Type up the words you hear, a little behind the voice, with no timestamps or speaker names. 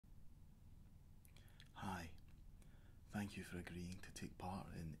thank you for agreeing to take part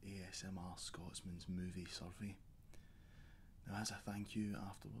in ASMRScotsman's movie survey. Now, as a thank you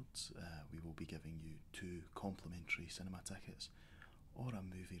afterwards, we will be giving you 2 complimentary cinema tickets or a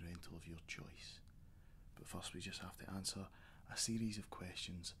movie rental of your choice. But first, we just have to answer a series of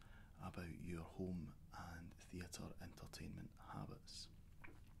questions about your home and theatre entertainment habits.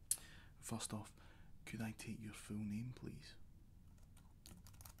 First off, could I take your full name, please?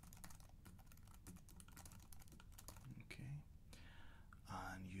 Okay.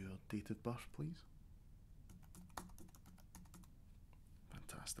 And your date of birth, please?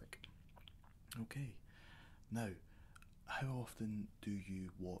 Fantastic. Okay. Now, how often do you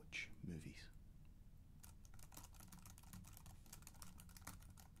watch movies?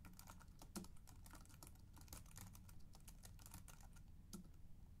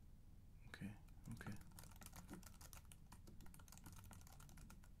 Okay, okay.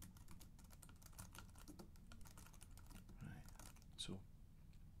 Right. So,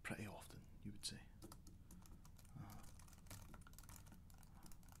 pretty often, you would say.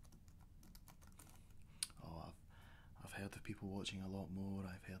 Oh, I've heard of people watching a lot more.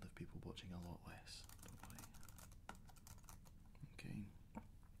 I've heard of people watching a lot less. Don't worry. Okay.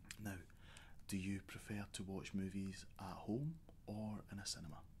 Now, do you prefer to watch movies at home or in a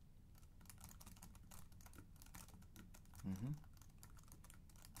cinema?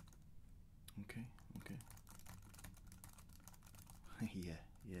 Okay, okay. Yeah,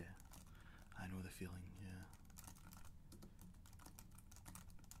 yeah. I know the feeling, yeah.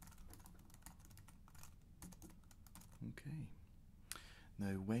 Okay.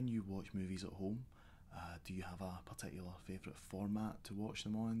 Now, when you watch movies at home, do you have a particular favourite format to watch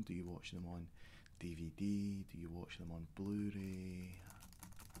them on? Do you watch them on DVD? Do you watch them on Blu-ray?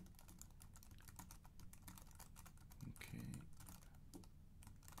 Okay.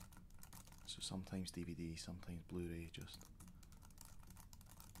 So sometimes DVD, sometimes Blu-ray, just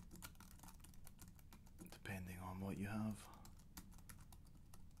depending on what you have.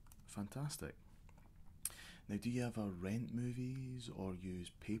 Fantastic. Now, do you ever rent movies or use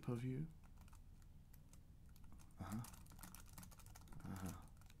pay-per-view?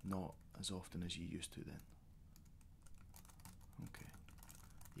 Not as often as you used to then. Okay.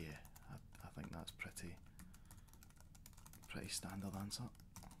 Yeah, I think that's pretty standard answer.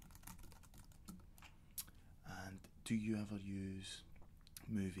 And do you ever use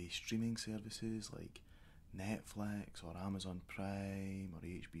movie streaming services like Netflix or Amazon Prime or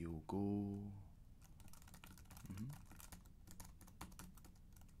HBO Go?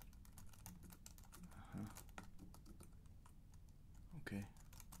 Okay.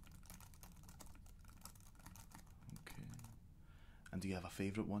 Okay. And do you have a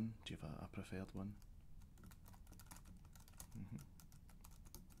favourite one? Do you have a preferred one?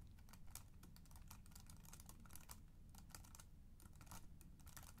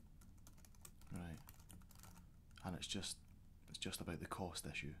 Right. And it's just about the cost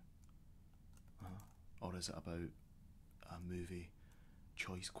issue, or is it about a movie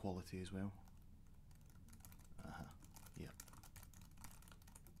choice quality as well? Yeah.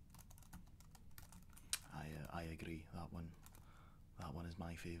 I agree. That one is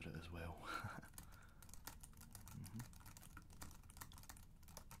my favourite as well.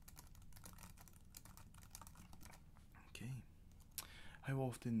 Okay. How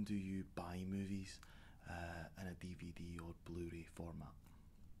often do you buy movies in a DVD or Blu-ray format?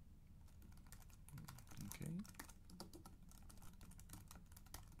 Okay.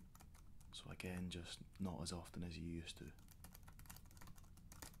 So again, just not as often as you used to.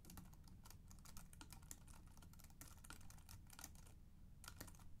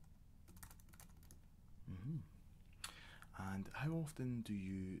 And how often do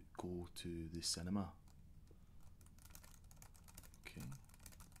you go to the cinema? Okay.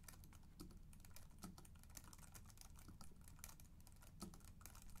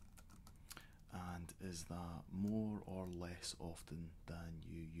 And is that more or less often than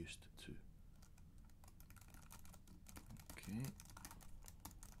you used to? Okay.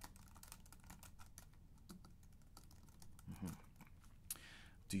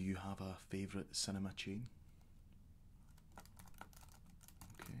 Do you have a favourite cinema chain?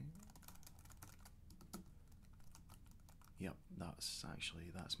 Okay. Yep, that's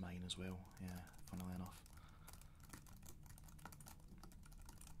mine as well. Yeah, funnily enough.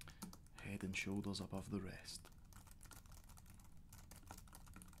 Head and shoulders above the rest.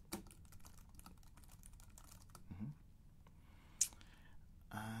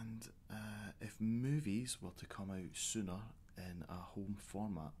 And if movies were to come out sooner in a home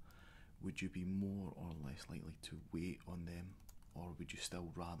format, would you be more or less likely to wait on them, or would you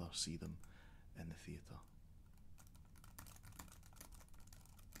still rather see them in the theatre?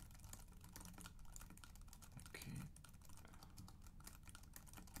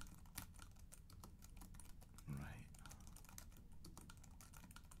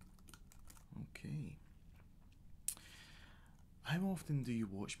 How often do you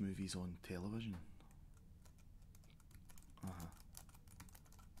watch movies on television? Uh-huh.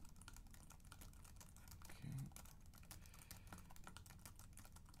 Okay.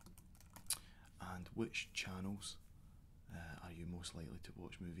 And which channels are you most likely to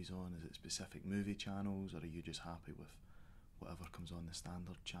watch movies on? Is it specific movie channels, or are you just happy with whatever comes on the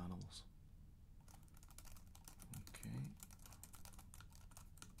standard channels? Okay.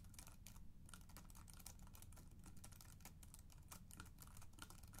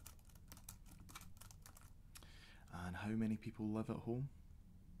 And how many people live at home?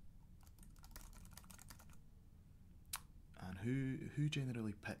 And who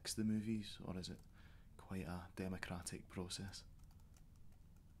generally picks the movies, or is it quite a democratic process?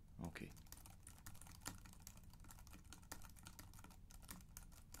 Okay.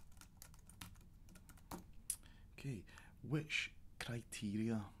 Okay. Which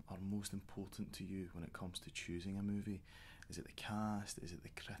criteria are most important to you when it comes to choosing a movie? Is it the cast? Is it the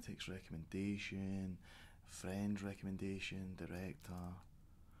critic's recommendation? Friend's recommendation? Director?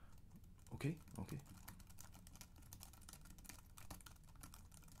 Okay, okay.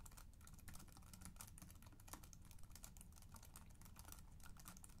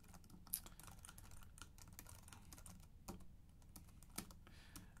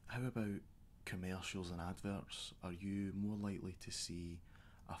 How about commercials and adverts? Are you more likely to see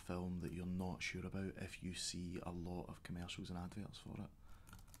a film that you're not sure about if you see a lot of commercials and adverts for it?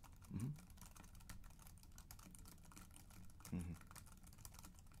 Mm-hmm. Mm-hmm.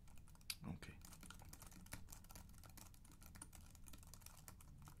 Okay.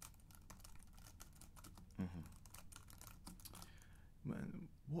 Mm-hmm.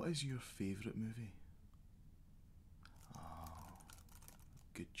 What is your favourite movie? Ah,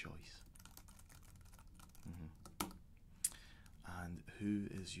 good choice. Mm-hmm. And who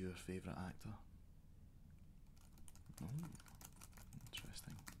is your favourite actor? Oh,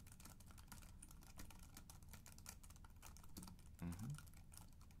 interesting. Mm-hmm.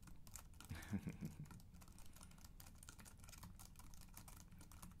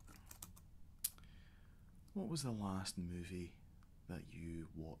 What was the last movie that you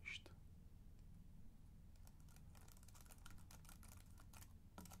watched?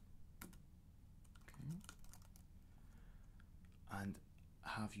 Okay. And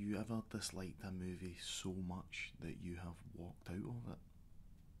have you ever disliked a movie so much that you have walked out of it?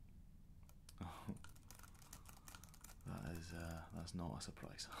 Oh, that's not a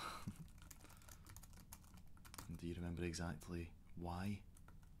surprise. Do you remember exactly why?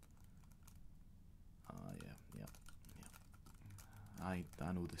 Yeah, yeah, yeah.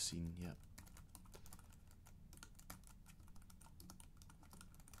 I know the scene. Yeah.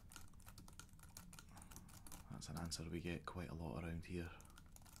 That's an answer we get quite a lot around here.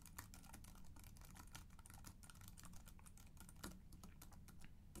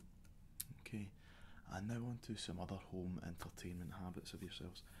 Okay, and now on to some other home entertainment habits of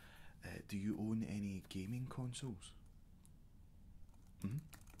yourselves. Do you own any gaming consoles? Mm-hmm.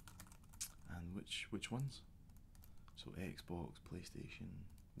 And which ones? So Xbox, PlayStation,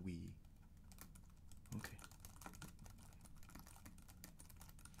 Wii. Okay.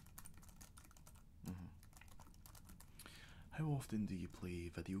 Mm-hmm. How often do you play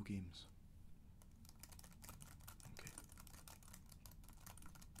video games? Okay.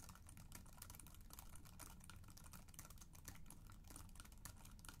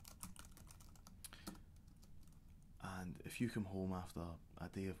 And if you come home after a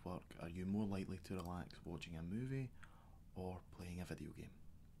day of work, are you more likely to relax watching a movie or playing a video game?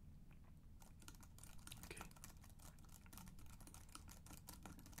 Okay.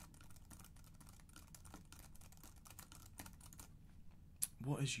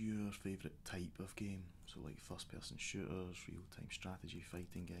 What is your favourite type of game? So like first person shooters, real time strategy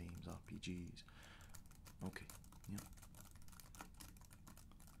fighting games, RPGs. Okay. Yeah.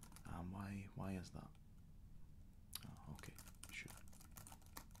 And why is that? Oh, okay, sure.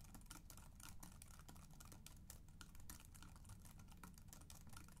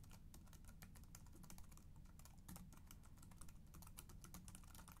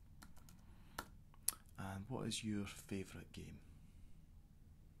 And what is your favourite game?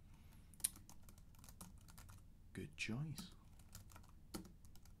 Good choice.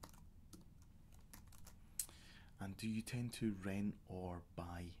 And do you tend to rent or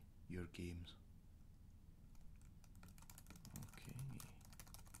buy your games? Okay.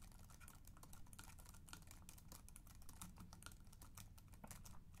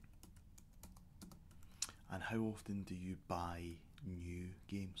 And how often do you buy new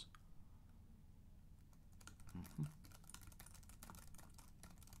games? Mm-hmm.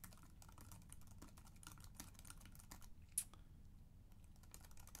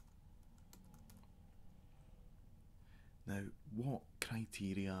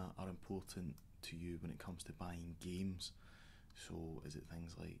 criteria are important to you when it comes to buying games? So, is it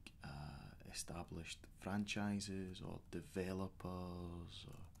things like established franchises or developers?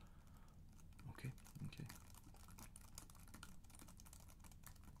 Or... Okay, okay.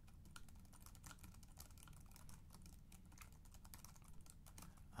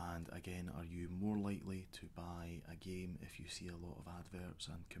 And again, are you more likely to buy a game if you see a lot of adverts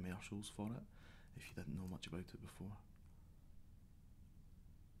and commercials for it, if you didn't know much about it before?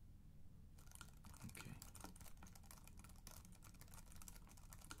 Okay.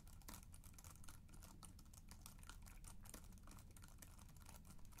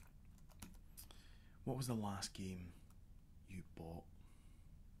 What was the last game you bought?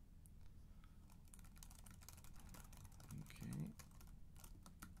 Okay,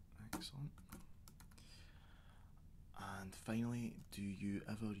 excellent. And finally, do you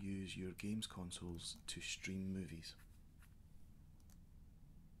ever use your games consoles to stream movies?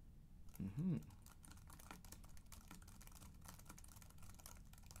 Mm-hmm.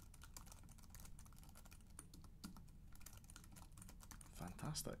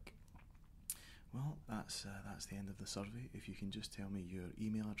 Fantastic. Well, that's the end of the survey. If you can just tell me your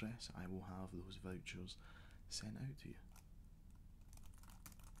email address, I will have those vouchers sent out to you.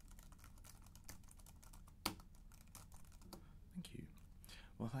 Thank you.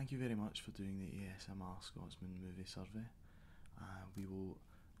 Well, thank you very much for doing the ASMR Scotsman movie survey. We will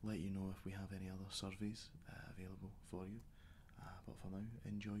let you know if we have any other surveys available for you. But for now,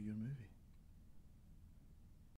 enjoy your movie.